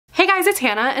Hey guys, it's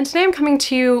Hannah, and today I'm coming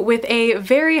to you with a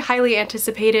very highly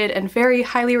anticipated and very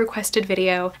highly requested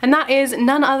video, and that is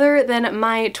none other than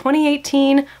my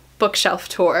 2018 bookshelf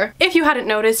tour. If you hadn't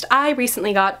noticed, I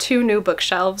recently got 2 new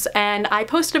bookshelves and I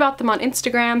posted about them on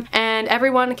Instagram and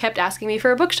everyone kept asking me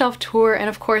for a bookshelf tour, and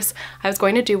of course I was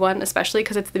going to do one, especially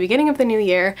because it's the beginning of the new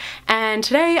year, and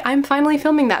today I'm finally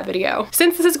filming that video.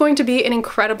 Since this is going to be an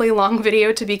incredibly long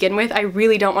video to begin with, I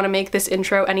really don't want to make this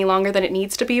intro any longer than it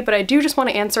needs to be, but I do just want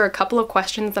to answer a couple of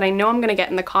questions that I know I'm going to get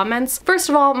in the comments. First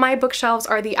of all, my bookshelves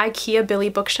are the IKEA Billy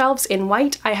bookshelves in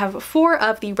white. I have 4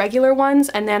 of the regular ones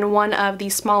and then 1 of the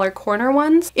smaller corner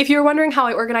ones. If you're wondering how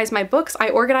I organize my books, I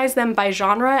organize them by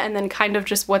genre and then kind of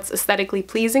just what's aesthetically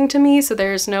pleasing to me, so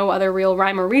there's no other real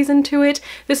rhyme or reason to it.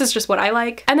 This is just what I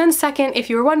like. And then second, if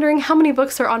you were wondering how many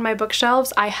books are on my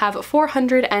bookshelves, I have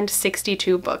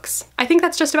 462 books. I think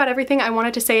that's just about everything I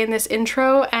wanted to say in this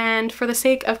intro, and for the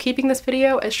sake of keeping this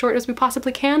video as short as we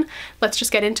possibly can, let's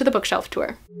just get into the bookshelf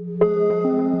tour.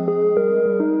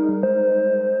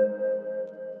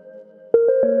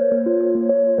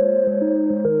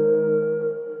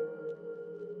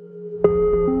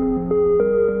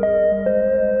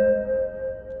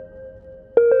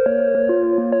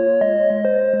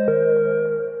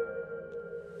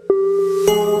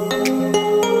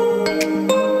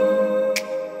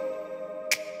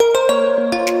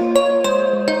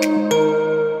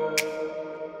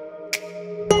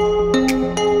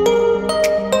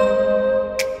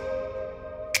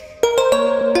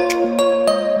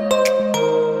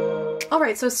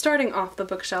 Alright, so starting off the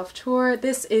bookshelf tour,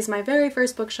 this is my very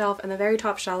first bookshelf, and the very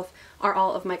top shelf are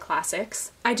all of my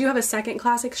classics. I do have a second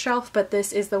classics shelf, but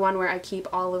this is the one where I keep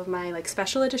all of my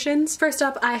special editions. First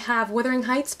up, I have Wuthering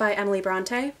Heights by Emily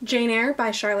Bronte, Jane Eyre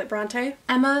by Charlotte Bronte,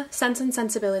 Emma, Sense and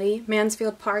Sensibility,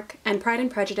 Mansfield Park, and Pride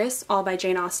and Prejudice, all by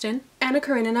Jane Austen, Anna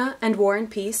Karenina and War and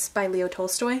Peace by Leo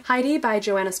Tolstoy, Heidi by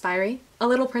Joanna Spyri, A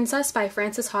Little Princess by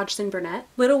Frances Hodgson Burnett,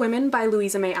 Little Women by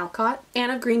Louisa May Alcott,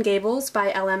 Anne of Green Gables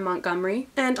by L.M. Montgomery,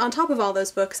 and on top of all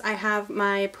those books I have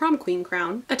my Prom Queen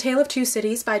crown, A Tale of Two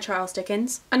Cities by Charles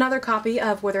Dickens, another copy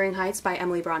of Wuthering Heights by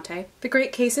Emily Bronte, The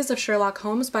Great Cases of Sherlock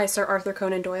Holmes by Sir Arthur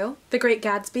Conan Doyle, The Great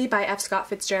Gatsby by F. Scott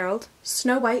Fitzgerald,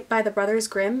 Snow White by the Brothers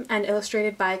Grimm and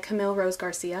illustrated by Camille Rose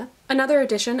Garcia, another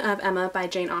edition of Emma by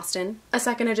Jane Austen, a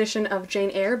second edition of Jane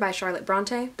Eyre by Charlotte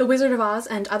Bronte, The Wizard of Oz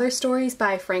and Other Stories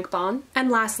by Frank Baum, and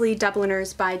lastly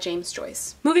Dubliners by James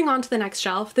Joyce. Moving on to the next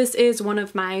shelf, this is one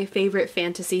of my favorite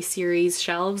fantasy series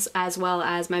shelves as well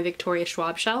as my Victoria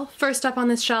Schwab shelf. First up on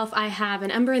this shelf I have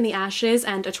An Ember in the Ashes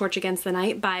and A Torch Against the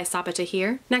Night by Sapa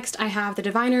Tahir. Next I have The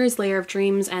Diviners, Layer of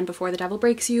Dreams, and Before the Devil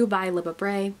Breaks You by Libba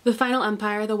Bray. The Final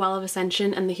Empire, The Well of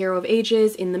Ascension, and The Hero of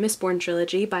Ages in the Mistborn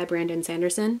trilogy by Brandon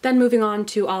Sanderson. Then moving on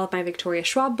to all of my Victoria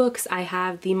Schwab books, I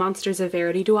have the Monsters of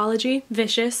Verity duology,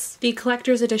 Vicious, the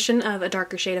collector's edition of A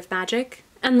Darker Shade of Magic,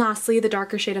 and lastly, the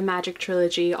Darker Shade of Magic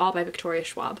trilogy, all by Victoria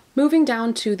Schwab. Moving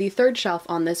down to the third shelf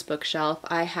on this bookshelf,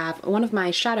 I have one of my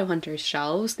Shadowhunters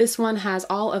shelves. This one has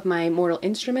all of my Mortal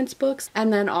Instruments books,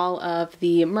 and then all of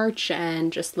the merch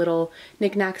and just little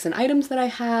knickknacks and items that I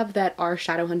have that are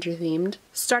Shadowhunter themed.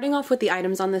 Starting off with the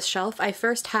items on this shelf, I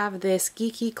first have this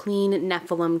Geeky Clean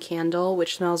Nephilim candle,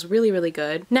 which smells really, really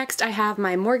good. Next, I have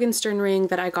my Morgenstern ring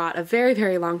that I got a very,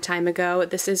 very long time ago.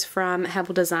 This is from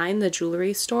Hebel Design, the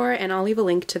jewelry store, and I'll leave a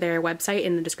link to their website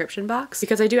in the description box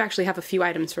because I do actually have a few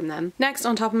items from them. Next,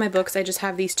 on top of my books, I just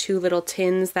have these 2 little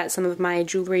tins that some of my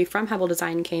jewelry from Hebel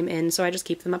Design came in, so I just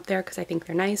keep them up there because I think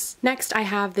they're nice. Next, I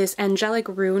have this Angelic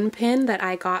Rune pin that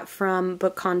I got from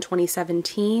BookCon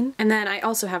 2017, and then I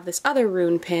also have this other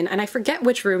rune pin, and I forget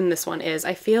which rune this one is.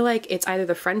 I feel like it's either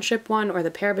the Friendship one or the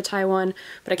Parabatai one,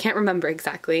 but I can't remember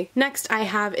exactly. Next, I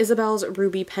have Isabel's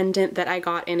ruby pendant that I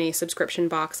got in a subscription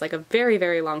box like a very,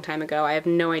 very long time ago. I have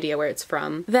no idea where it's from.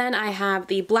 Then I have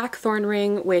the Blackthorn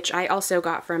ring, which I also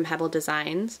got from Hebel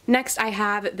Designs. Next, I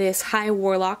have this High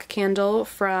Warlock candle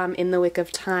from In the Wick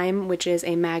of Time, which is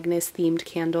a Magnus themed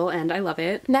candle, and I love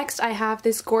it. Next, I have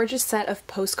this gorgeous set of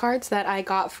postcards that I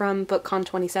got from BookCon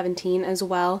 2017 as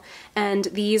well, and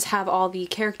these have all the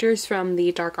characters from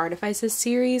the Dark Artifices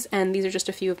series, and these are just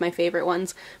a few of my favorite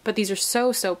ones, but these are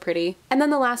so, so pretty. And then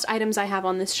the last items I have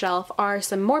on this shelf are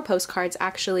some more postcards,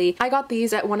 actually. I got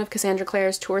these at one of Cassandra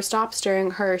Clare's tour stops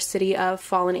during her City of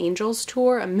Fallen Angels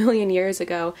tour a million years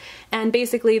ago, and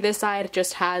basically this side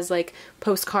just has like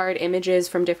postcard images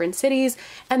from different cities,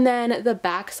 and then the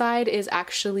back side is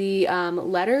actually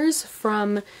letters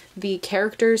from the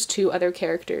characters to other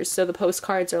characters. So the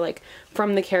postcards are like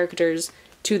from the characters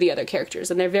to the other characters,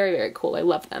 and they're very, very cool. I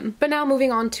love them. But now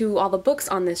moving on to all the books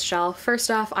on this shelf. First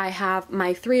off, I have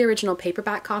my 3 original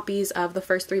paperback copies of the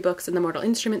first 3 books in the Mortal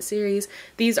Instruments series.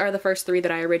 These are the first 3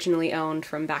 that I originally owned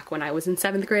from back when I was in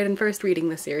 7th grade and first reading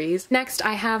the series. Next,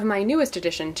 I have my newest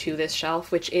addition to this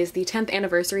shelf, which is the 10th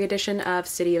anniversary edition of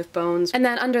City of Bones. And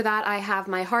then under that, I have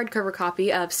my hardcover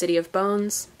copy of City of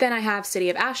Bones. Then I have City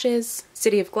of Ashes,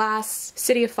 City of Glass,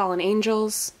 City of Fallen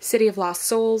Angels, City of Lost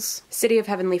Souls, City of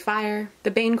Heavenly Fire,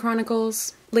 The Bane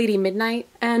Chronicles, Lady Midnight,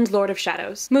 and Lord of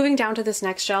Shadows. Moving down to this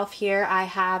next shelf here, I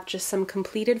have just some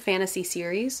completed fantasy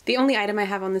series. The only item I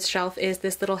have on this shelf is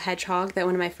this little hedgehog that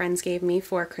one of my friends gave me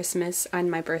for Christmas on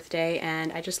my birthday,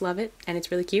 and I just love it, and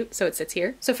it's really cute, so it sits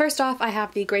here. So first off, I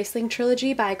have the Graceling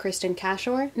trilogy by Kristen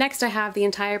Cashore. Next, I have the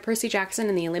entire Percy Jackson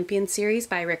and the Olympian series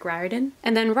by Rick Riordan.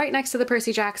 And then right next to the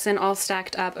Percy Jackson, all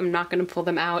stacked up, I'm not going to pull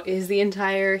them out, is the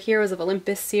entire Heroes of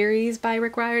Olympus series by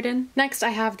Rick Riordan. Next,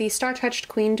 I have the Star-Touched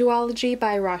Queen duology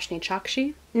by Roshni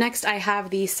Chokshi. Next, I have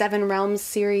the Seven Realms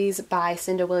series by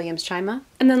Cinda Williams Chima.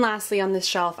 And then lastly on this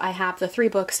shelf, I have the 3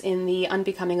 books in the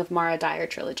Unbecoming of Mara Dyer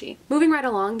trilogy. Moving right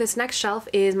along, this next shelf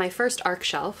is my first ARC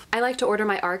shelf. I like to order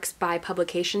my ARCs by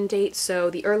publication date, so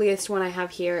the earliest one I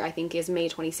have here I think is May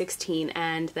 2016,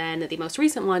 and then the most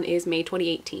recent one is May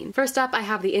 2018. First up, I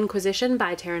have The Inquisition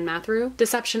by Taran Matharu,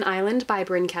 Deception Island by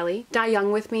Brynne Kelly, Die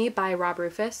Young With Me by Rob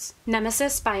Rufus,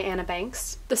 Nemesis by Anna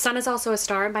Banks, The Sun Is Also a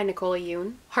Star by Nicola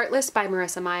Yoon, Heartless by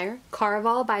Marissa Meyer,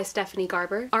 Caraval by Stephanie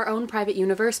Garber, Our Own Private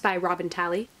Universe by Robin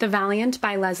Talley, The Valiant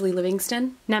by Leslie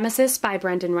Livingston, Nemesis by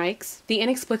Brendan Reichs, The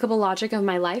Inexplicable Logic of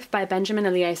My Life by Benjamin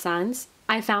Elias-Sanz,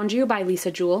 I Found You by Lisa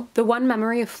Jewell, The One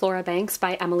Memory of Flora Banks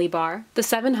by Emily Barr, The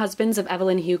Seven Husbands of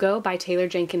Evelyn Hugo by Taylor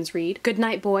Jenkins Reid,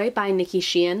 Goodnight Boy by Nikki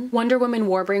Sheehan, Wonder Woman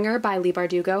Warbringer by Leigh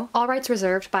Bardugo, All Rights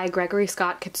Reserved by Gregory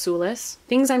Scott Katsoulis,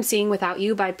 Things I'm Seeing Without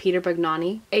You by Peter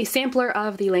Brignani, A Sampler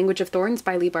of The Language of Thorns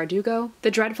by Leigh Bardugo,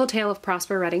 The Dreadful Tale of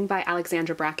Prosper Redding by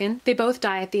Alexandra Bracken, They Both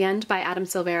Die at the End by Adam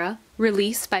Silvera,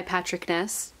 Release by Patrick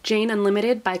Ness, Jane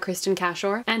Unlimited by Kristen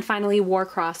Cashore, and finally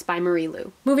Warcross by Marie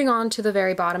Lu. Moving on to the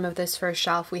very bottom of this first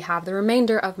shelf, we have the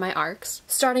remainder of my ARCs,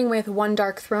 starting with One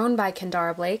Dark Throne by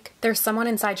Kendara Blake, There's Someone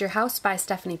Inside Your House by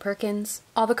Stephanie Perkins,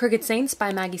 All the Crooked Saints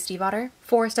by Maggie Stiefvater,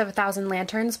 Forest of a Thousand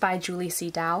Lanterns by Julie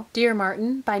C. Dow, Dear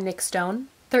Martin by Nick Stone,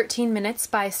 13 Minutes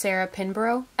by Sarah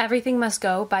Pinborough, Everything Must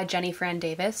Go by Jenny Fran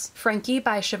Davis, Frankie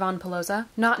by Siobhan Pelosa,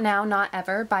 Not Now, Not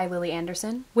Ever by Lily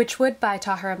Anderson, Witchwood by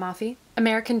Tahira Mafi,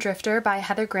 American Drifter by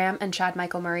Heather Graham and Chad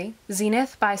Michael Murray,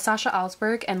 Zenith by Sasha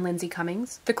Alsberg and Lindsay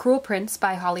Cummings, The Cruel Prince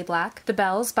by Holly Black, The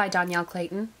Bells by Danielle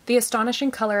Clayton, The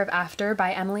Astonishing Color of After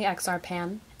by Emily XR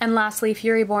Pan, and lastly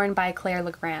Furyborn by Claire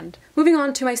Legrand. Moving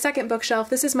on to my second bookshelf,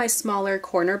 this is my smaller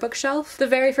corner bookshelf. The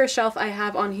very first shelf I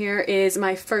have on here is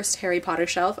my first Harry Potter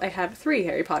shelf. I have 3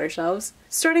 Harry Potter shelves.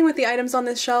 Starting with the items on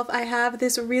this shelf, I have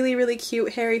this really, really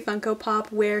cute Harry Funko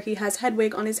Pop where he has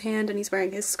Hedwig on his hand and he's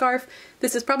wearing his scarf.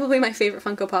 This is probably my favorite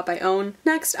Funko Pop I own.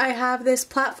 Next, I have this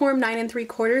platform 9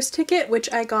 3/4 ticket,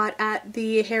 which I got at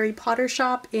the Harry Potter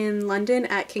shop in London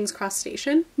at King's Cross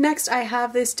Station. Next, I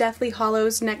have this Deathly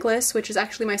Hallows necklace, which is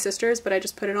actually my sister's, but I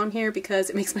just put it on here because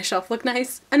it makes my shelf look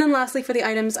nice. And then lastly, for the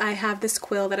items, I have this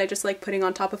quill that I just like putting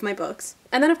on top of my books.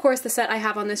 And then of course the set I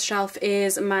have on this shelf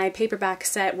is my paperback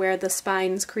set where the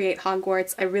spines create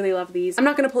Hogwarts. I really love these. I'm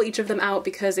not going to pull each of them out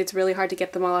because it's really hard to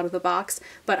get them all out of the box,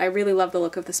 but I really love the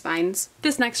look of the spines.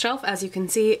 This next shelf, as you can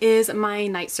see, is my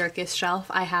Night Circus shelf.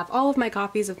 I have all of my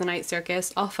copies of the Night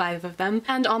Circus, all 5 of them,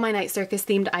 and all my Night Circus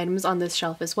themed items on this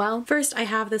shelf as well. First, I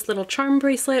have this little charm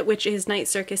bracelet, which is Night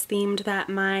Circus themed, that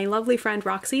my lovely friend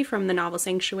Roxy from the Novel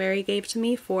Sanctuary gave to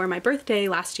me for my birthday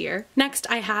last year. Next,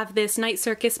 I have this Night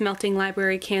Circus Melting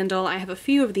Library candle. I have a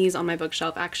few of these on my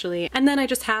bookshelf actually. And then I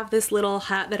just have this little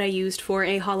hat that I used for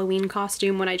a Halloween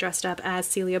costume when I dressed up as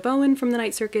Celia Bowen from the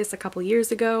Night Circus a couple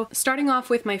years ago. Starting off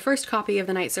with my first copy of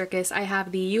the Night Circus, I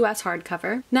have the US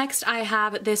hardcover. Next, I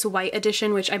have this white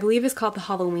edition, which I believe is called the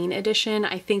Halloween edition.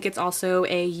 I think it's also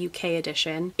a UK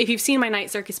edition. If you've seen my Night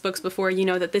Circus books before, you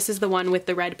know that this is the one with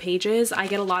the red pages. I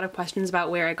get a lot of questions about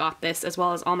where I got this, as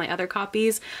well as all my other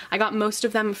copies. I got most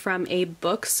of them from Abe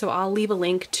Books, so I'll leave a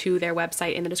link to their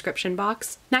website in the description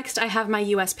box. Next, I have my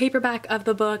US paperback of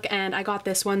the book, and I got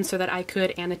this one so that I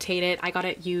could annotate it. I got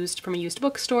it used from a used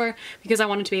bookstore because I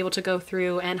wanted to be able to go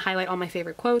through and highlight all my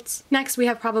favorite quotes. Next, we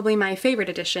have probably my favorite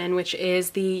edition, which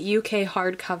is the UK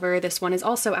hardcover. This one is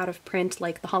also out of print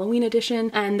like the Halloween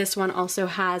edition, and this one also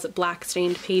has black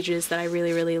stained pages that I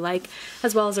really, really like,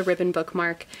 as well as a ribbon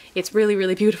bookmark. It's really,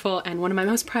 really beautiful and one of my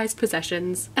most prized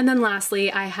possessions. And then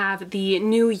lastly, I have the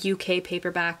new UK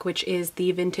paperback, which is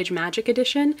the Vintage Magic Magic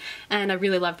edition, and I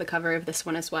really love the cover of this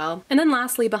one as well. And then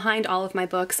lastly, behind all of my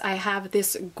books, I have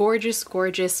this gorgeous,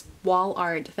 gorgeous wall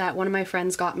art that one of my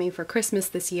friends got me for Christmas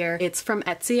this year. It's from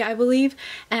Etsy, I believe,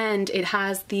 and it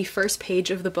has the first page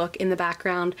of the book in the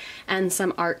background and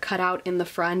some art cut out in the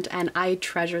front, and I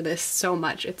treasure this so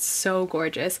much. It's so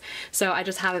gorgeous. So I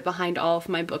just have it behind all of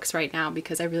my books right now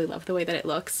because I really love the way that it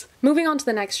looks. Moving on to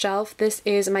the next shelf, this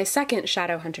is my second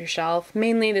Shadowhunter shelf.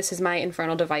 Mainly this is my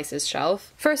Infernal Devices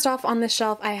shelf. First off, on this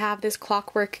shelf I have this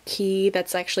clockwork key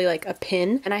that's actually like a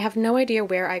pin, and I have no idea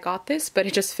where I got this, but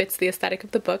it just fits the aesthetic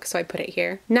of the book, so I put it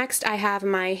here. Next I have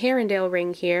my Herondale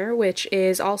ring here, which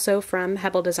is also from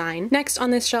Hebel Design. Next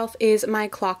on this shelf is my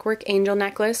clockwork angel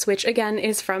necklace, which again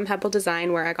is from Hebel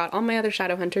Design, where I got all my other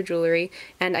Shadowhunter jewelry,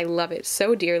 and I love it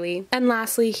so dearly. And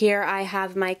lastly here I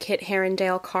have my Kit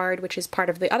Herondale card, which is part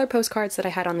of the other postcards that I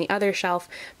had on the other shelf,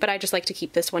 but I just like to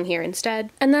keep this one here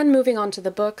instead. And then moving on to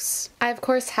the books, I of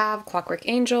course have Clockwork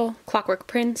Angel, Clockwork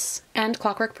Prince, and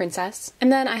Clockwork Princess.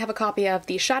 And then I have a copy of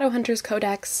the Shadowhunters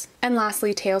Codex, and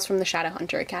lastly Tales from the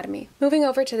Shadowhunter Academy. Moving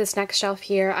over to this next shelf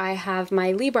here, I have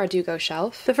my Leigh Bardugo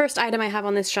shelf. The first item I have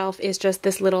on this shelf is just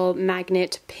this little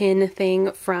magnet pin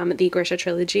thing from the Grisha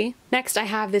trilogy. Next I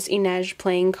have this Inej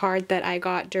playing card that I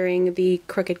got during the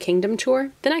Crooked Kingdom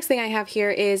tour. The next thing I have here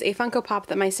is a Funko Pop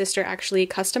that my sister actually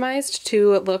customized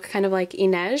to look kind of like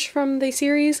Inej from the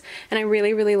series, and I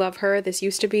really, really love her. This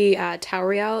used to be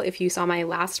Tauriel. If you saw my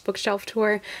last bookshelf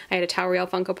tour, I had a Tauriel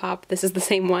Funko Pop. This is the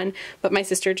same one, but my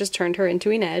sister just turned her into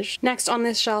Inej. Next on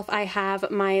this shelf I have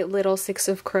my little Six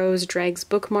of Crows Dregs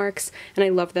bookmarks, and I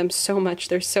love them so much.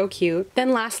 They're so cute.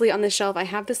 Then lastly on this shelf I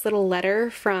have this little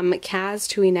letter from Kaz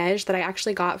to Inej that I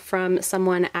actually got from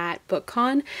someone at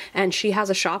BookCon, and she has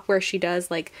a shop where she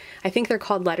does, like, I think they're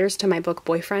called Letters to My Book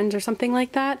Boyfriend or something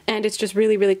like that, and it's just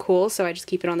really, really cool, so I just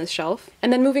keep it on this shelf.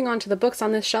 And then moving on to the books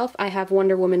on this shelf, I have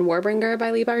Wonder Woman Warbringer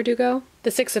by Leigh Bardugo, the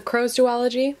Six of Crows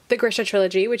duology, the Grisha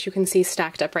trilogy, which you can see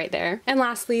stacked up right there, and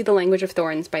lastly, The Language of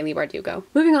Thorns by Leigh Bardugo.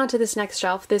 Moving on to this next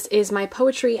shelf, this is my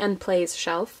poetry and plays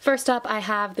shelf. First up, I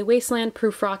have The Wasteland,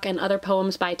 Prufrock, and Other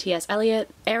Poems by T.S.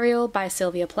 Eliot, Ariel by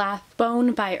Sylvia Plath,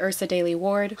 Bone by Ursa Daly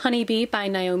Ward, Honeybee by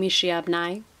Naomi Shihab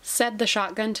Nye, Said the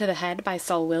Shotgun to the Head by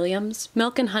Saul Williams,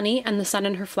 Milk and Honey and the Sun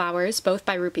and Her Flowers, both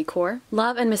by Rupi Kaur,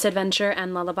 Love and Misadventure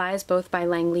and Lullabies, both by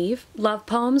Lang Leave, Love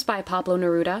Poems by Pablo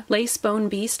Neruda, Lace Bone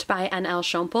Beast by N.L.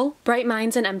 Schompel, Bright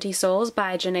Minds and Empty Souls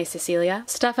by Janae Cecilia,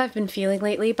 Stuff I've Been Feeling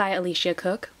Lately by Alicia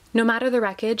Cook, No Matter the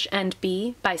Wreckage and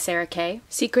B by Sarah Kay,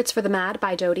 Secrets for the Mad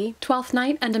by Dodie, Twelfth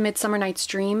Night and A Midsummer Night's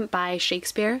Dream by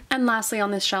Shakespeare, and lastly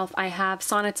on this shelf I have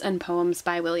Sonnets and Poems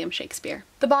by William Shakespeare.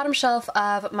 The bottom shelf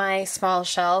of my small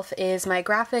shelf is my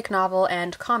graphic novel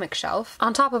and comic shelf.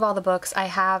 On top of all the books I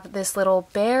have this little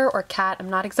bear or cat, I'm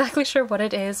not exactly sure what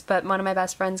it is, but one of my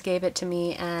best friends gave it to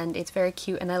me and it's very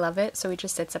cute and I love it, so it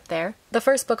just sits up there. The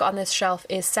first book on this shelf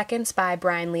is Seconds by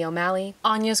Brian Lee O'Malley,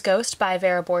 Anya's Ghost by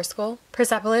Vera Borskel,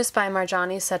 Persepolis by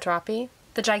Marjani Satrapi,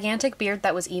 The Gigantic Beard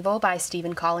That Was Evil by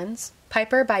Stephen Collins,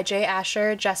 Piper by Jay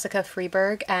Asher, Jessica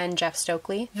Freeberg, and Jeff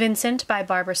Stokely, Vincent by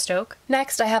Barbara Stoke.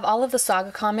 Next, I have all of the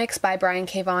Saga comics by Brian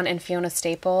K. Vaughan and Fiona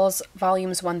Staples,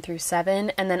 volumes 1 through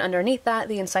 7, and then underneath that,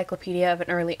 the Encyclopedia of an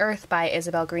Early Earth by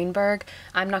Isabel Greenberg.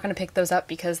 I'm not going to pick those up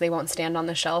because they won't stand on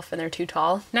the shelf and they're too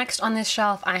tall. Next on this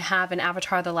shelf, I have an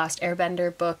Avatar: The Last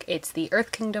Airbender book. It's the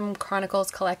Earth Kingdom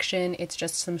Chronicles collection. It's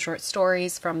just some short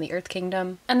stories from the Earth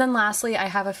Kingdom. And then lastly, I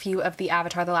have a few of the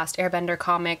Avatar: The Last Airbender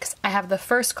comics. I have the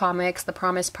first comics, The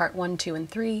Promise Part 1, 2, and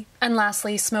 3, and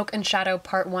lastly Smoke and Shadow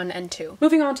Part 1 and 2.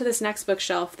 Moving on to this next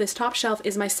bookshelf, this top shelf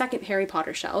is my second Harry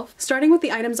Potter shelf. Starting with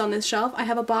the items on this shelf, I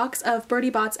have a box of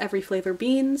Bertie Bott's Every Flavor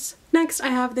beans. Next, I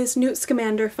have this Newt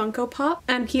Scamander Funko Pop,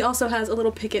 and he also has a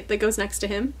little picket that goes next to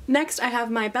him. Next, I have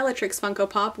my Bellatrix Funko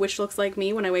Pop, which looks like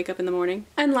me when I wake up in the morning.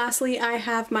 And lastly, I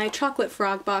have my Chocolate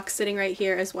Frog box sitting right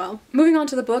here as well. Moving on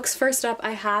to the books, first up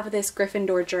I have this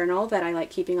Gryffindor journal that I like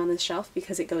keeping on this shelf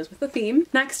because it goes with the theme.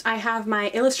 Next, I have my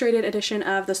illustrated edition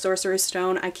of The Sorcerer's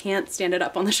Stone. I can't stand it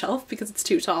up on the shelf because it's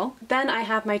too tall. Then I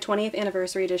have my 20th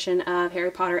anniversary edition of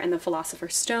Harry Potter and the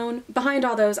Philosopher's Stone. Behind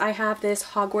all those, I have this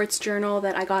Hogwarts journal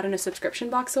that I got in a subscription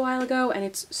box a while ago, and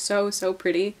it's so, so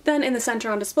pretty. Then in the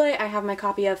center on display, I have my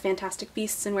copy of Fantastic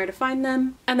Beasts and Where to Find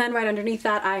Them. And then right underneath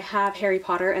that, I have Harry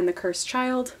Potter and the Cursed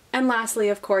Child. And lastly,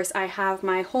 of course, I have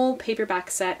my whole paperback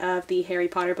set of the Harry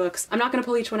Potter books. I'm not going to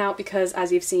pull each one out because,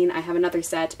 as you've seen, I have another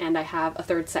set and I have a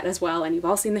third set as well, and you've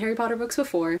all seen the Harry Potter books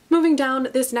before. Moving down,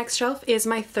 this next shelf is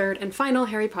my third and final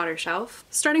Harry Potter shelf.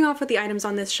 Starting off with the items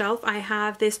on this shelf, I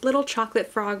have this little chocolate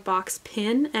frog box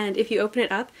pin, and if you open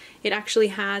it up, it actually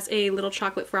has a little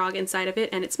chocolate frog inside of it,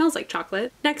 and it smells like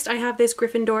chocolate. Next, I have this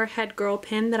Gryffindor head girl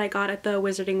pin that I got at the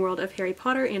Wizarding World of Harry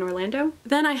Potter in Orlando.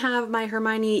 Then I have my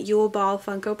Hermione Yule Ball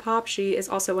Funko Pop. She is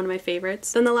also one of my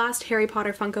favorites. Then the last Harry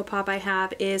Potter Funko Pop I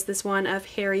have is this one of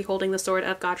Harry holding the sword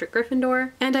of Godric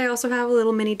Gryffindor, and I also have a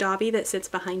little mini Dobby that sits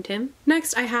behind him.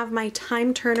 Next, I have my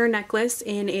Time Turner necklace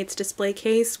in its display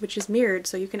case, which is mirrored,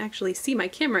 so you can actually see my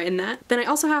camera in that. Then I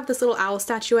also have this little owl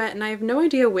statuette, and I have no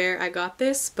idea where I got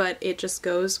this, but it just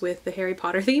goes with the Harry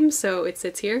Potter theme, so it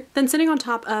sits here. Then sitting on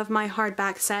top of my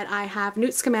hardback set, I have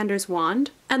Newt Scamander's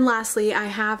wand. And lastly, I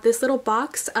have this little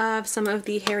box of some of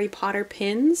the Harry Potter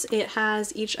pins. It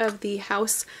has each of the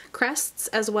house crests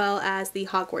as well as the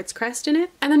Hogwarts crest in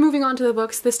it. And then moving on to the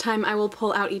books, this time I will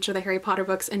pull out each of the Harry Potter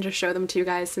books and just show them to you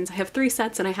guys since I have 3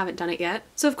 sets and I haven't done it yet.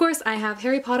 So of course I have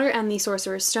Harry Potter and the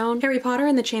Sorcerer's Stone, Harry Potter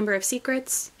and the Chamber of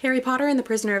Secrets, Harry Potter and the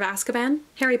Prisoner of Azkaban,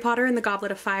 Harry Potter and the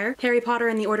Goblet of Fire, Harry Potter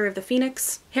and the Order of the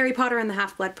Phoenix, Harry Potter and the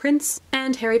Half-Blood Prince,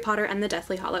 and Harry Potter and the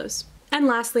Deathly Hallows. And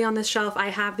lastly on this shelf I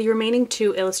have the remaining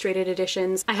 2 illustrated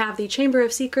editions. I have the Chamber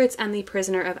of Secrets and the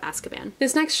Prisoner of Azkaban.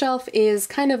 This next shelf is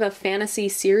kind of a fantasy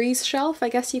series shelf, I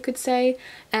guess you could say,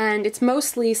 and it's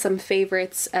mostly some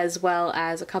favorites as well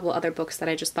as a couple other books that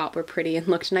I just thought were pretty and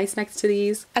looked nice next to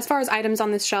these. As far as items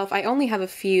on this shelf, I only have a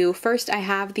few. First, I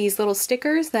have these little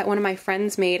stickers that one of my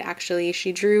friends made actually.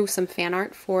 She drew some fan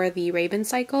art for the Raven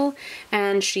Cycle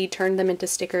and she turned them into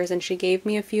stickers and she gave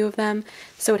me a few of them.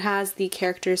 So it has the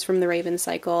characters from the Raven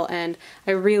Cycle and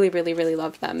I really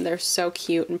love them. They're so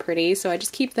cute and pretty, so I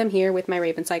just keep them here with my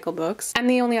Raven Cycle books. And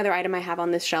the only other item I have on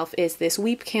this shelf is this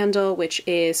Weep candle, which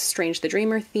is Strange the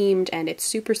Dreamer themed, and it's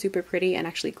super pretty and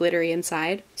actually glittery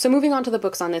inside. So moving on to the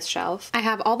books on this shelf, I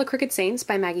have All the Crooked Saints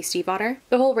by Maggie Stiefvater,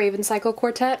 the whole Raven Cycle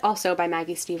quartet, also by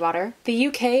Maggie Stiefvater, the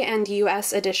UK and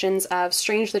US editions of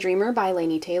Strange the Dreamer by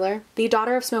Laini Taylor, the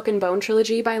Daughter of Smoke and Bone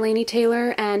trilogy by Laini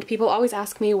Taylor, and people always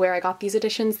ask me where I got these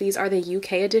editions. These are the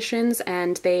UK editions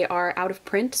and they are out of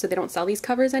print, so they don't sell these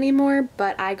covers anymore,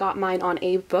 but I got mine on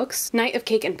Abe Books. Night of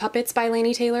Cake and Puppets by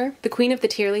Laini Taylor, the Queen of the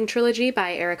Tearling trilogy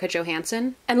by Erica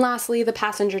Johansson, and lastly the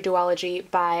Passenger Duology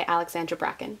by Alexandra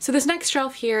Bracken. So this next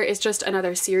shelf here is just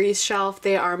another series shelf.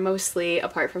 They are mostly,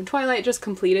 apart from Twilight, just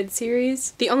completed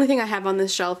series. The only thing I have on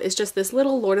this shelf is just this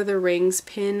little Lord of the Rings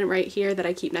pin right here that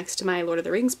I keep next to my Lord of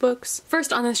the Rings books.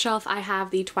 First on this shelf I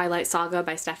have the Twilight Saga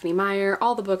by Stephenie Meyer,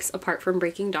 all the books apart from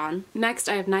Breaking Dawn. Next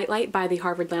I have Nightlight by the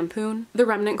Harvard Lampoon, the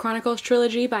Remnant Chronicles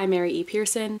trilogy by Mary E.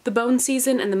 Pearson, the Bone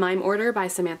Season and the Mime Order by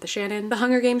Samantha Shannon, the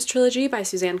Hunger Games trilogy by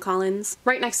Suzanne Collins.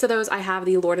 Right next to those I have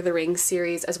the Lord of the Rings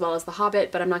series as well as the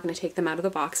Hobbit, but I'm not going to take them out of the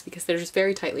box because they're just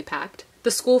very tightly packed.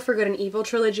 The School for Good and Evil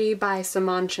trilogy by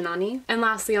Saman Chinani. And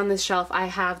lastly on this shelf I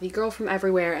have The Girl from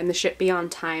Everywhere and The Ship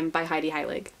Beyond Time by Heidi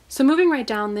Heilig. So moving right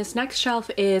down, this next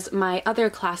shelf is my other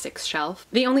classics shelf.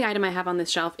 The only item I have on this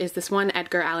shelf is this one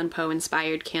Edgar Allan Poe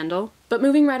inspired candle. But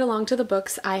moving right along to the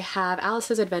books, I have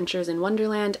Alice's Adventures in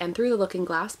Wonderland and Through the Looking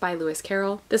Glass by Lewis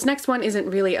Carroll. This next one isn't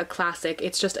really a classic,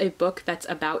 it's just a book that's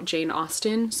about Jane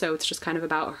Austen, so it's just kind of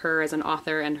about her as an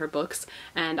author and her books,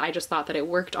 and I just thought that it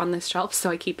worked on this shelf, so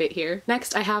I keep it here.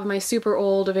 Next, I have my super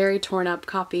old, very torn up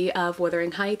copy of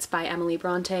Wuthering Heights by Emily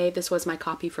Bronte. This was my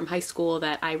copy from high school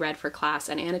that I read for class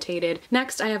and annotated.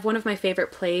 Next, I have one of my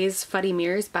favorite plays, Fuddy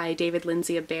Mears by David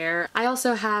Lindsay Abaire. I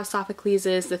also have Sophocles'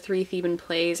 The Three Theban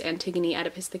Plays, Antigone,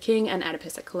 Oedipus the King, and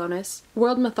Oedipus at Colonus,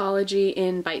 World Mythology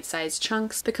in Bite-Sized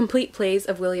Chunks, The Complete Plays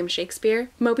of William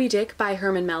Shakespeare, Moby Dick by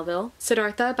Herman Melville,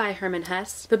 Siddhartha by Herman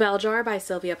Hesse, The Bell Jar by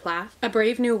Sylvia Plath, A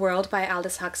Brave New World by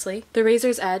Aldous Huxley, The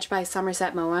Razor's Edge by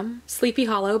Somerset Maugham, Sleepy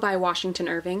Hollow by Washington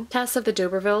Irving, Tess of the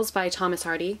D'Urbervilles by Thomas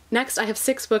Hardy. Next, I have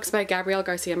 6 books by Gabriel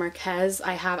Garcia Marquez.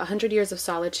 I have 100 Years of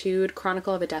Solitude,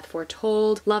 Chronicle of a Death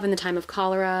Foretold, Love in the Time of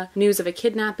Cholera, News of a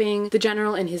Kidnapping, The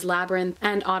General in His Labyrinth,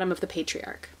 and Autumn of the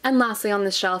Patriarch. And lastly on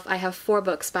this shelf I have 4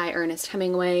 books by Ernest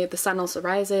Hemingway, The Sun Also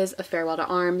Rises, A Farewell to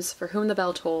Arms, For Whom the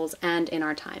Bell Tolls, and In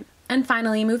Our Time. And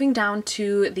finally, moving down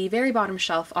to the very bottom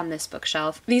shelf on this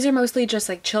bookshelf, these are mostly just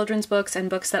like children's books and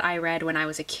books that I read when I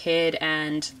was a kid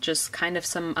and just kind of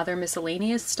some other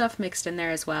miscellaneous stuff mixed in there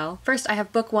as well. First, I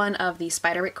have book 1 of the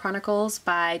Spiderwick Chronicles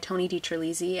by Tony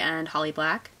DiTerlizzi and Holly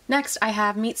Black. Next, I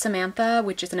have Meet Samantha,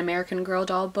 which is an American Girl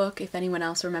doll book. If anyone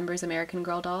else remembers American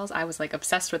Girl dolls, I was like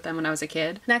obsessed with them when I was a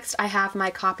kid. Next, I have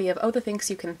my copy of Oh, the Things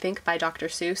You Can Think by Dr.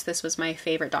 Seuss. This was my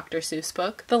favorite Dr. Seuss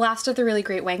book. The Last of the Really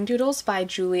Great Whangdoodles by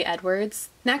Julie Edwards.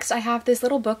 Next, I have this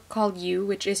little book called You,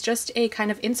 which is just a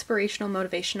kind of inspirational,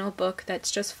 motivational book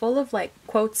that's just full of like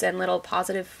quotes and little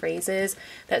positive phrases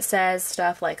that says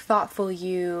stuff like thoughtful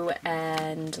you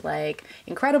and like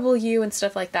incredible you and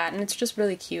stuff like that, and it's just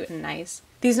really cute and nice.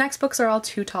 These next books are all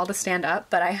too tall to stand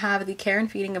up, but I have The Care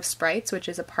and Feeding of Sprites, which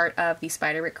is a part of the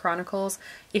Spiderwick Chronicles.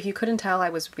 If you couldn't tell, I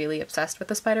was really obsessed with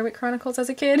the Spiderwick Chronicles as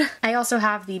a kid. I also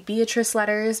have the Beatrice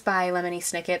Letters by Lemony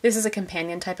Snicket. This is a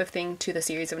companion type of thing to the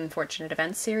Series of Unfortunate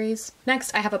Events series.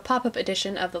 Next, I have a pop-up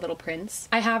edition of The Little Prince.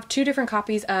 I have 2 different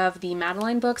copies of the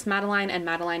Madeline books, Madeline and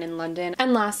Madeline in London.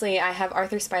 And lastly, I have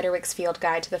Arthur Spiderwick's Field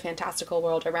Guide to the Fantastical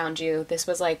World Around You. This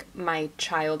was like my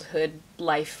childhood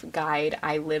life guide.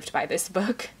 I lived by this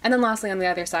book. And then lastly, on the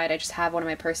other side, I just have one of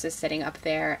my purses sitting up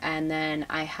there, and then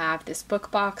I have this book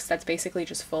box that's basically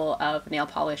just full of nail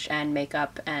polish and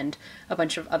makeup and a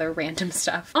bunch of other random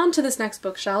stuff. On to this next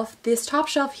bookshelf. This top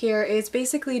shelf here is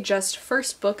basically just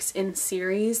first books in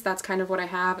series. That's kind of what I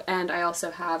have, and I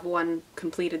also have one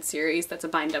completed series that's a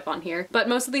bind up on here. But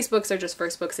most of these books are just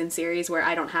first books in series where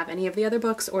I don't have any of the other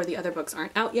books or the other books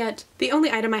aren't out yet. The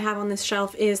only item I have on this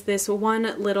shelf is this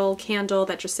one little candle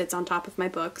that just sits on top of my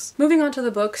books. Moving on to the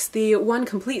books, the one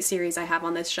complete series I have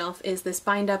on this shelf is this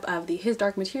bind up of the His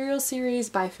Dark Materials series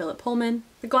by Philip Pullman,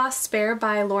 The Glass Spare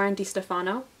by Lauren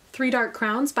DiStefano, Three Dark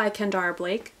Crowns by Kendara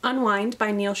Blake, Unwind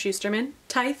by Neal Shusterman,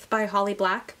 Tithe by Holly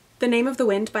Black, The Name of the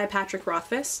Wind by Patrick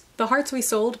Rothfuss, The Hearts We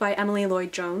Sold by Emily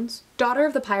Lloyd Jones, Daughter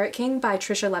of the Pirate King by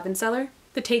Tricia Levenseller,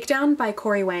 The Takedown by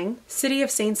Corey Wang, City of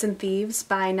Saints and Thieves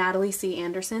by Natalie C.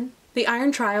 Anderson, The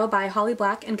Iron Trial by Holly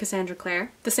Black and Cassandra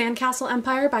Clare, The Sandcastle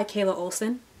Empire by Kayla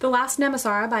Olson, The Last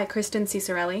Nemasara by Kristen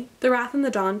Cicerelli, The Wrath and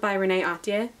the Dawn by Renee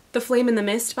Attier, The Flame in the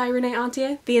Mist by Renee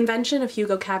Attier, The Invention of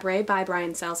Hugo Cabret by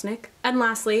Brian Selznick, and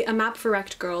lastly, A Map for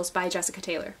Wrecked Girls by Jessica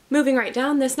Taylor. Moving right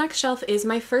down, this next shelf is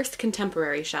my first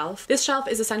contemporary shelf. This shelf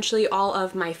is essentially all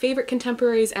of my favorite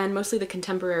contemporaries and mostly the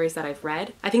contemporaries that I've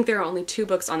read. I think there are only 2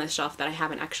 books on this shelf that I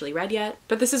haven't actually read yet,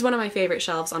 but this is one of my favorite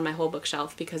shelves on my whole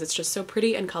bookshelf because it's just so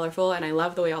pretty and colorful, and I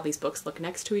love the way all these books look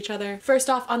next to each other. First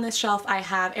off, on this shelf I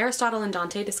have Aristotle and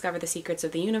Dante Discover the Secrets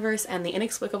of the Universe and The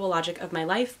Inexplicable Logic of My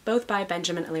Life, both by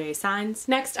Benjamin Illyria Saenz.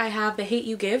 Next I have The Hate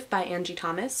You Give by Angie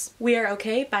Thomas, We Are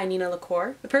Okay by Nina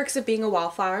LaCour, The Perks of Being a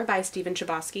Wallflower by Stephen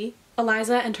Chbosky,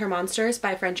 Eliza and Her Monsters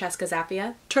by Francesca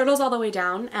Zappia, Turtles All the Way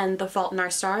Down and The Fault in Our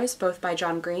Stars, both by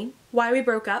John Green, Why We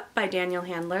Broke Up by Daniel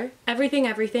Handler, Everything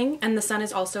Everything and The Sun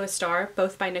Is Also a Star,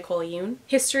 both by Nicole Yoon,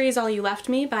 History Is All You Left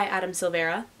Me by Adam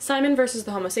Silvera, Simon vs.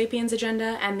 the Homo Sapiens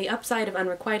Agenda and The Upside of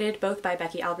Unrequited, both by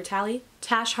Becky Albertalli,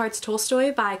 Tash Hearts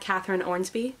Tolstoy by Catherine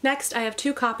Ornsby. Next, I have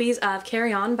 2 copies of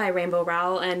Carry On by Rainbow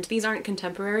Rowell, and these aren't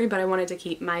contemporary, but I wanted to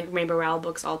keep my Rainbow Rowell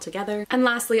books all together. And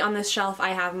lastly, on this shelf, I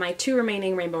have my 2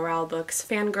 remaining Rainbow Rowell books,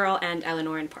 Fangirl and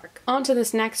Eleanor in Park. Onto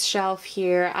this next shelf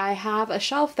here, I have a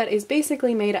shelf that is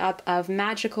basically made up of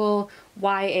magical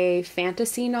YA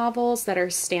fantasy novels that are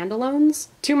standalones.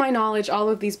 To my knowledge, all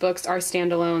of these books are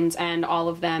standalones and all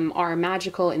of them are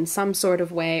magical in some sort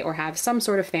of way or have some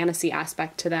sort of fantasy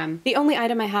aspect to them. The only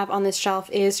item I have on this shelf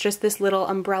is just this little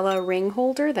umbrella ring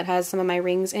holder that has some of my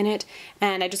rings in it,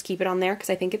 and I just keep it on there because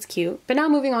I think it's cute. But now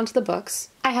moving on to the books.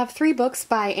 I have 3 books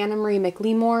by Anna Marie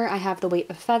McLemore. I have The Weight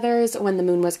of Feathers, When the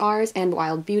Moon Was Ours, and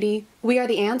Wild Beauty. We Are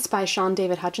the Ants by Sean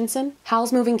David Hutchinson.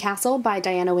 Howl's Moving Castle by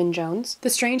Diana Wynne Jones.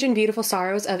 The Strange and Beautiful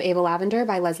Sorrows of Ava Lavender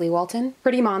by Leslie Walton.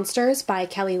 Pretty Monsters by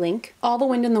Kelly Link. All the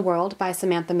Wind in the World by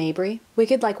Samantha Mabry.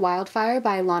 Wicked Like Wildfire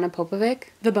by Lana Popovic.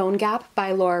 The Bone Gap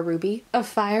by Laura Ruby. Of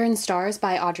Fire and Stars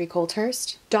by Audrey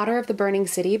Colthurst. Daughter of the Burning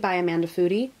City by Amanda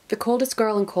Foody. The Coldest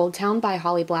Girl in Cold Town by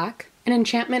Holly Black. An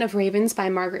Enchantment of Ravens by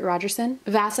Margaret Rogerson,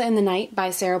 Vasa in the Night by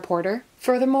Sarah Porter,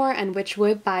 Furthermore and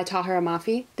Witchwood by Tahira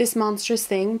Mafi, This Monstrous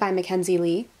Thing by Mackenzie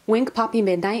Lee, Wink Poppy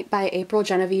Midnight by April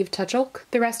Genevieve Tuchulk,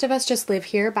 The Rest of Us Just Live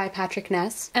Here by Patrick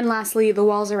Ness, and lastly The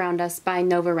Walls Around Us by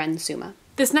Nova Ren Suma.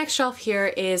 This next shelf here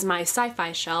is my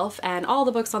sci-fi shelf, and all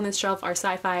the books on this shelf are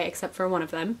sci-fi except for one of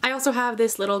them. I also have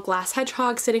this little glass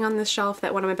hedgehog sitting on this shelf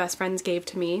that one of my best friends gave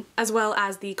to me, as well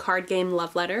as the card game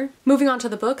Love Letter. Moving on to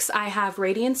the books, I have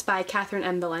Radiance by Catherine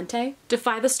M. Valente,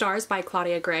 Defy the Stars by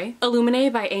Claudia Gray,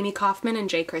 Illuminae by Amy Kaufman and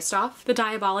Jay Kristoff, The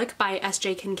Diabolic by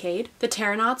S.J. Kincaid, The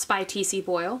Terranauts by T.C.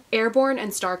 Boyle, Airborne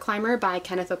and Star Climber by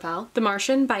Kenneth Appel, The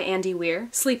Martian by Andy Weir,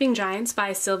 Sleeping Giants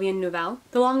by Sylvian Nouvel,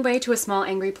 The Long Way to a Small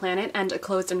Angry Planet and A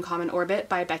Closed and Common Orbit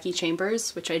by Becky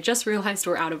Chambers, which I just realized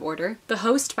were out of order. The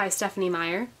Host by Stephenie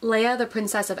Meyer. Leia, the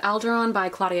Princess of Alderaan by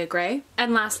Claudia Gray.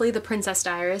 And lastly, The Princess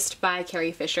Diarist by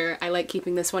Carrie Fisher. I like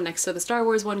keeping this one next to the Star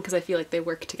Wars one because I feel like they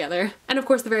work together. And of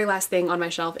course, the very last thing on my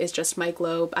shelf is just my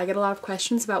globe. I get a lot of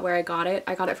questions about where I got it.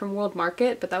 I got it from World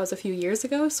Market, but that was a few years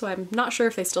ago, so I'm not sure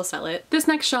if they still sell it. This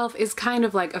next shelf is kind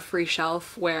of like a free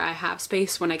shelf where I have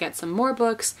space when I get some more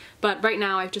books, but right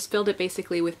now I've just filled it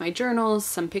basically with my journals,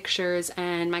 some pictures,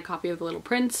 and my copy of The Little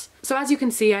Prince. So as you can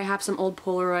see, I have some old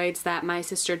Polaroids that my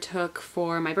sister took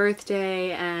for my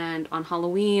birthday and on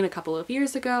Halloween a couple of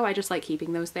years ago. I just like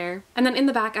keeping those there. And then in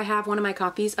the back I have one of my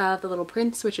copies of The Little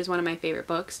Prince, which is one of my favorite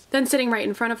books. Then sitting right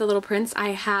in front of The Little Prince, I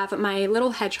have my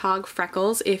little hedgehog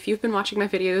Freckles. If you've been watching my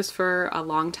videos for a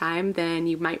long time, then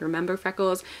you might remember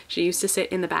Freckles. She used to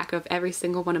sit in the back of every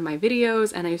single one of my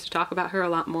videos, and I used to talk about her a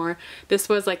lot more. This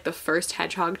was like the first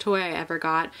hedgehog toy I ever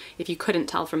got. If you couldn't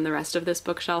tell from the rest of this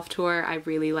bookshelf tour, I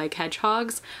really like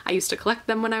hedgehogs. I used to collect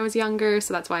them when I was younger,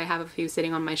 so that's why I have a few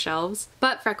sitting on my shelves.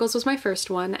 But Freckles was my first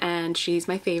one, and she's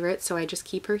my favorite, so I just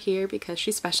keep her here because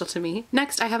she's special to me.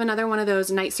 Next, I have another one of those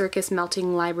Night Circus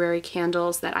melting library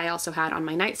candles that I also had on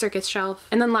my Night Circus shelf.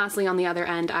 And then lastly, on the other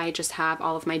end, I just have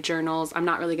all of my journals. I'm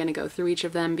not really going to go through each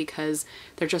of them because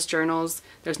they're just journals.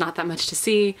 There's not that much to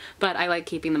see, but I like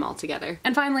keeping them all together.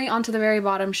 And finally, onto the very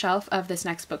bottom shelf of this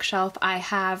next bookshelf, I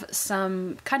have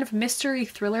some kind of mystery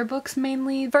thriller books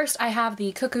mainly. First, I have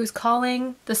The Cuckoo's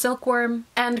Calling, The Silkworm,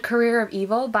 and Career of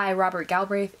Evil by Robert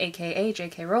Galbraith, aka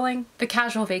J.K. Rowling, The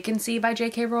Casual Vacancy by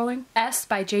J.K. Rowling, S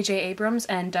by J.J. Abrams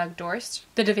and Doug Dorst,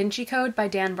 The Da Vinci Code by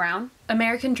Dan Brown,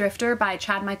 American Drifter by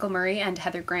Chad Michael Murray and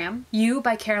Heather Graham, You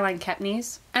by Caroline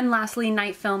Kepnes, and lastly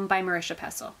Night Film by Marisha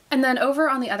Pessl. And then over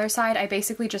on the other side, I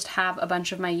basically just have a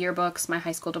bunch of my yearbooks, my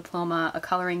high school diploma, a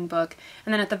coloring book,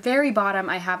 and then at the very bottom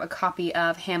I have a copy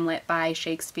of Hamlet by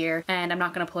Shakespeare, and I'm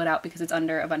not going to pull it out because it's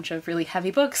under a bunch of really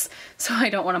heavy books, so I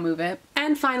don't want to move it.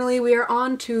 And finally, we are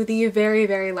on to the very,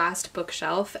 very last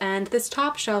bookshelf, and this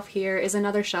top shelf here is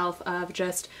another shelf of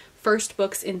just first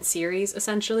books in series,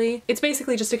 essentially. It's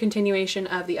basically just a continuation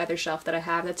of the other shelf that I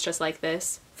have that's just like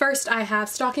this. First, I have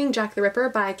Stalking Jack the Ripper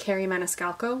by Carrie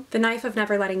Maniscalco, The Knife of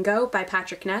Never Letting Go by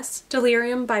Patrick Ness,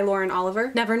 Delirium by Lauren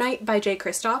Oliver, Nevernight by Jay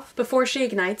Kristoff, Before She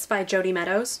Ignites by Jody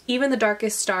Meadows, Even the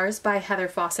Darkest Stars by Heather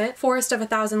Fawcett, Forest of a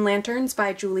Thousand Lanterns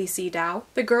by Julie C. Dow,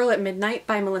 The Girl at Midnight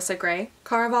by Melissa Gray,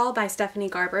 Caraval by Stephanie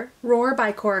Garber, Roar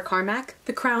by Cora Carmack,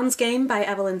 The Crown's Game by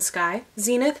Evelyn Skye,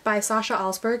 Zenith by Sasha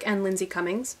Alsberg and Lindsay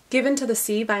Cummings, Given to the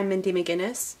Sea by Mindy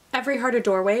McGinnis, Every Heart a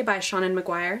Doorway by Shannon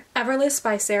McGuire, Everless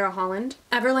by Sarah Holland,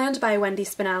 Everland by Wendy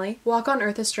Spinelli, Walk on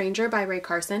Earth a Stranger by Ray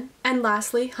Carson, and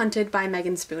lastly, Hunted by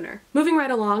Megan Spooner. Moving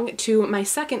right along to my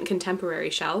second contemporary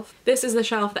shelf. This is the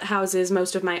shelf that houses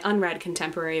most of my unread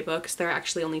contemporary books. There are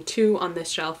actually only 2 on this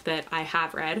shelf that I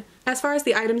have read. As far as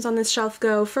the items on this shelf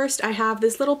go, first I have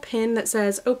this little pin that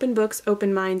says Open Books,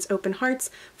 Open Minds, Open Hearts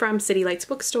from City Lights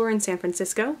Bookstore in San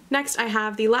Francisco. Next I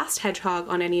have the last hedgehog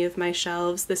on any of my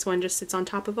shelves. This one just sits on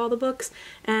top of all the books,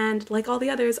 and like all the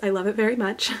others, I love it very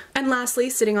much. And lastly,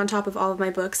 sitting on top of all of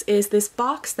my books is this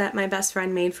box that my best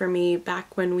friend made for me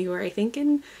back when we were, I think,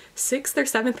 in 6th or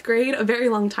 7th grade, a very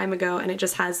long time ago, and it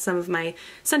just has some of my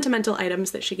sentimental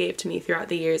items that she gave to me throughout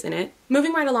the years in it.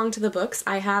 Moving right along to the books,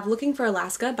 I have Looking for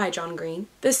Alaska by John Green,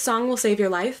 This Song Will Save Your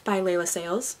Life by Layla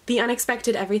Sales, The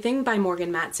Unexpected Everything by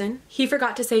Morgan Matson, He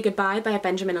Forgot to Say Goodbye by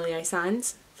Benjamin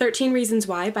Eliasans, 13 Reasons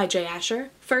Why by Jay Asher,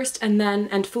 First and Then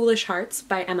and Foolish Hearts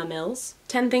by Emma Mills,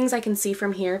 10 Things I Can See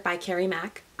From Here by Carrie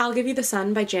Mack, I'll Give You the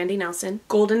Sun by Jandy Nelson,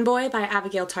 Golden Boy by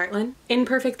Abigail Tartland,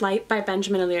 Imperfect Light by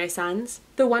Benjamin Eliasans,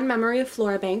 The One Memory of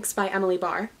Flora Banks by Emily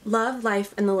Barr, Love,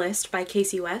 Life, and the List by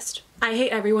Casey West, I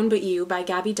Hate Everyone But You by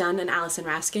Gabby Dunn and Allison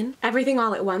Raskin, Everything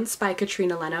All at Once by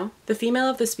Katrina Leno, The Female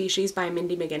of the Species by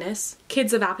Mindy McGinnis,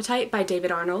 Kids of Appetite by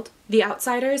David Arnold, The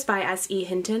Outsiders by S.E.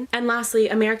 Hinton, and lastly,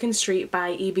 American Street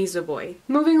by E.B. Zaboy.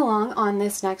 Moving along on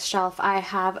this next shelf, I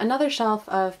have another shelf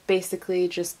of basically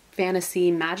just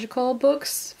fantasy magical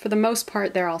books. For the most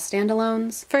part, they're all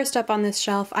standalones. First up on this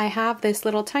shelf, I have this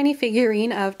little tiny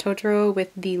figurine of Totoro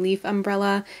with the leaf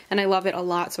umbrella, and I love it a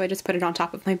lot, so I just put it on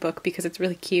top of my book because it's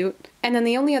really cute. And then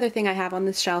the only other thing I have on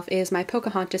this shelf is my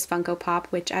Pocahontas Funko Pop,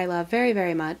 which I love very,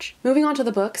 very much. Moving on to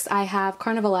the books, I have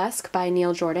Carnivalesque by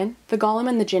Neil Jordan, The Golem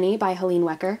and the Jinny by Helene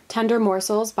Wecker, Tender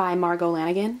Morsels by Margot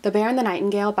Lanigan, The Bear and the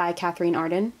Nightingale by Catherine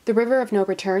Arden, The River of No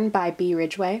Return by B.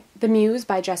 Ridgway, The Muse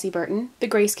by Jessie Burton, The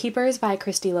Grace Keepers by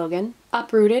Christy Logan,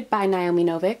 Uprooted by Naomi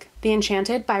Novik, The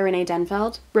Enchanted by Renee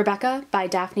Denfeld, Rebecca by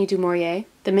Daphne du Maurier,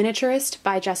 The Miniaturist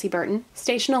by Jessie Burton,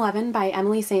 Station 11 by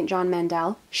Emily St. John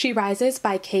Mandel, She Rises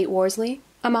by Kate Worsley,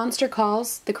 A Monster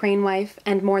Calls, The Crane Wife,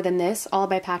 and More Than This, all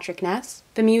by Patrick Ness.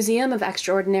 The Museum of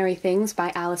Extraordinary Things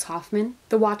by Alice Hoffman.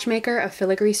 The Watchmaker of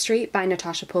Filigree Street by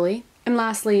Natasha Pulley. And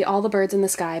lastly, All the Birds in the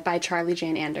Sky by Charlie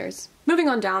Jane Anders. Moving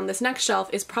on down, this next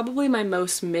shelf is probably my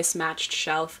most mismatched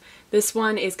shelf. This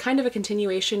one is kind of a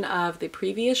continuation of the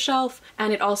previous shelf,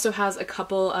 and it also has a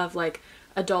couple of like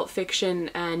adult fiction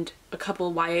and a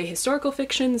couple YA historical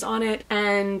fictions on it,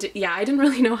 and yeah, I didn't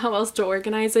really know how else to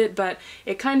organize it, but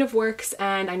it kind of works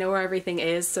and I know where everything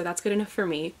is, so that's good enough for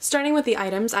me. Starting with the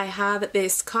items, I have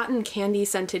this cotton candy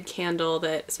scented candle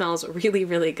that smells really,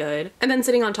 really good. And then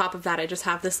sitting on top of that, I just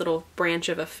have this little branch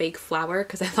of a fake flower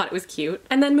because I thought it was cute.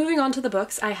 And then moving on to the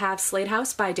books, I have Slade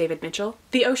House by David Mitchell,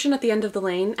 The Ocean at the End of the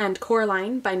Lane and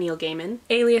Coraline by Neil Gaiman,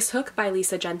 Alias Hook by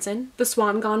Lisa Jensen, The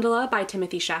Swan Gondola by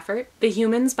Timothy Shaffert, The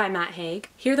Humans by Matt Haig,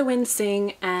 Hear the Wind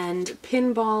Sing, and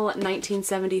Pinball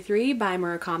 1973 by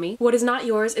Murakami, What Is Not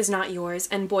Yours Is Not Yours,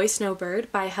 and Boy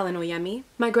Snowbird by Helen Oyemi,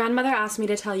 My Grandmother Asked Me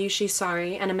to Tell You She's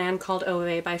Sorry, and A Man Called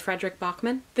Ove by Frederick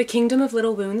Bachman, The Kingdom of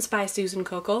Little Wounds by Susan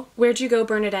Kokol, Where'd You Go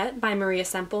Bernadette by Maria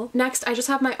Semple. Next, I just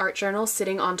have my art journal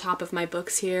sitting on top of my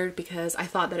books here because I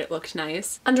thought that it looked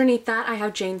nice. Underneath that, I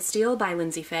have Jane Steele by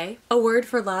Lindsay Fay, A Word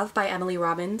for Love by Emily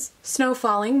Robbins, Snow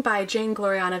Falling by Jane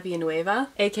Gloriana Villanueva,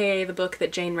 aka the book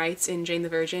that Jane writes in Jane the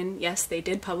Virgin. Yes, they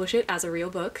did publish it as a real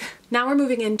book. Now we're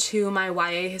moving into my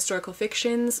YA historical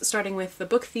fictions, starting with The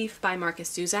Book Thief by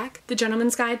Marcus Zusak, The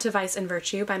Gentleman's Guide to Vice and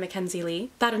Virtue by Mackenzie Lee,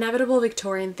 That Inevitable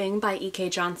Victorian Thing by E.K.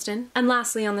 Johnston, and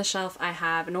lastly on the shelf I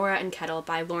have Nora and Kettle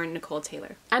by Lauren Nicole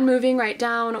Taylor. And moving right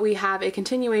down, we have a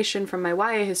continuation from my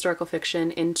YA historical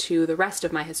fiction into the rest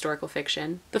of my historical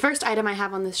fiction. The first item I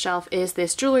have on this shelf is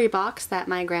this jewelry box that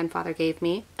my grandfather gave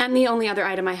me, and the only other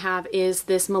item I have is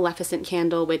this Maleficent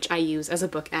candle, which I use as a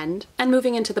bookend. And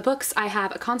moving into the books, I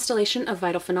have A Constellation of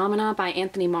Vital Phenomena by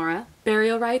Anthony Mara,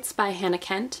 Burial Rites by Hannah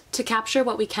Kent, To Capture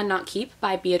What We Cannot Keep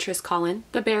by Beatrice Collin,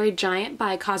 The Buried Giant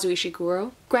by Kazuo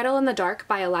Ishiguro, Gretel in the Dark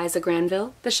by Eliza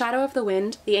Granville, The Shadow of the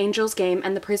Wind, The Angel's Game,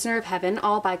 and The Prisoner of Heaven,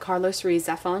 all by Carlos Ruiz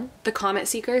Zafón, The Comet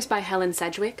Seekers by Helen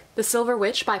Sedgwick, The Silver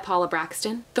Witch by Paula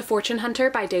Braxton, The Fortune Hunter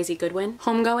by Daisy Goodwin,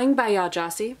 Homegoing by Yaa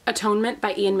Gyasi, Atonement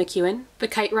by Ian McEwan, The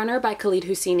Kite Runner by Khalid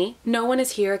Hosseini, No One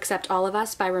Is Here Except All of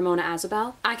Us by Ramona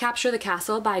Azabel, I Capture the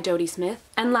Castle by Dodie Smith,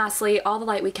 and lastly, All the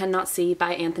Light We Cannot See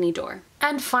by Anthony Doerr.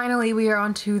 And finally, we are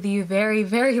on to the very,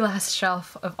 very last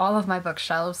shelf of all of my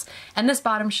bookshelves, and this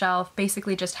bottom shelf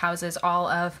basically just houses all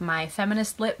of my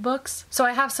feminist lit books. So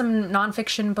I have some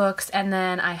nonfiction books, and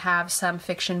then I have some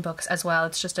fiction books as well.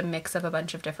 It's just a mix of a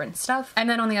bunch of different stuff. And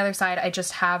then on the other side, I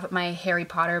just have my Harry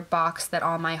Potter box that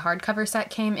all my hardcover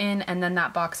set came in, and then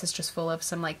that box is just full of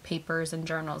some like papers and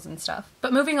journals and stuff.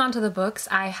 But moving on to the books,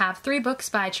 I have 3 books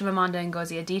by Chimamanda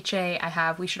Ngozi Adichie. I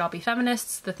have We Should All Be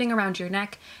Feminists, The Thing Around Your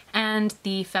Neck, and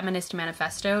The Feminist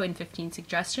Manifesto in 15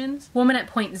 Suggestions, Woman at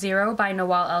Point Zero by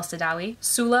Nawal El-Saadawi,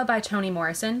 Sula by Toni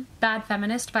Morrison, Bad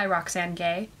Feminist by Roxane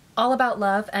Gay, All About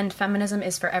Love and Feminism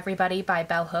is for Everybody by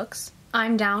Bell Hooks,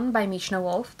 I'm Down by Mishna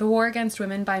Wolf, The War Against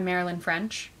Women by Marilyn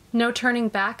French, No Turning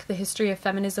Back, The History of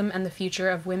Feminism and the Future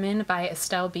of Women by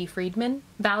Estelle B. Friedman,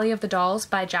 Valley of the Dolls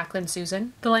by Jacqueline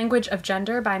Susan, The Language of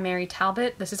Gender by Mary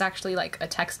Talbot. This is actually like a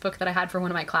textbook that I had for one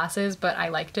of my classes, but I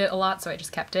liked it a lot, so I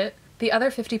just kept it. The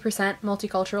Other 50%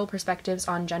 Multicultural Perspectives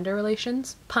on Gender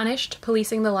Relations, Punished,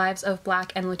 Policing the Lives of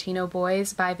Black and Latino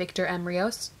Boys by Victor M.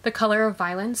 Rios, The Color of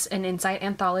Violence, an Insight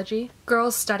Anthology,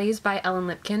 Girls' Studies by Ellen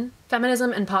Lipkin,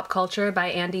 Feminism and Pop Culture by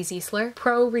Andy Ziesler,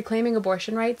 Pro Reclaiming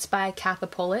Abortion Rights by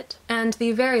Katha Pollitt, and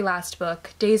the very last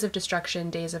book, Days of Destruction,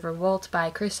 Days of Revolt by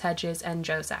Chris Hedges and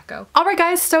Joe Zacco. Alright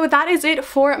guys, so that is it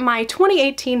for my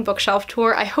 2018 bookshelf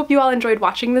tour. I hope you all enjoyed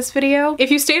watching this video. If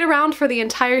you stayed around for the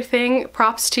entire thing,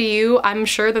 props to you. I'm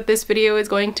sure that this video is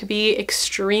going to be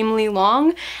extremely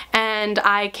long, and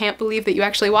I can't believe that you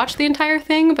actually watched the entire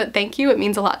thing, but thank you, it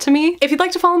means a lot to me. If you'd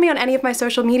like to follow me on any of my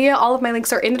social media, all of my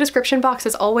links are in the description box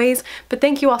as always. But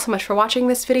thank you all so much for watching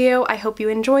this video. I hope you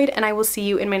enjoyed, and I will see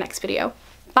you in my next video.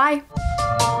 Bye!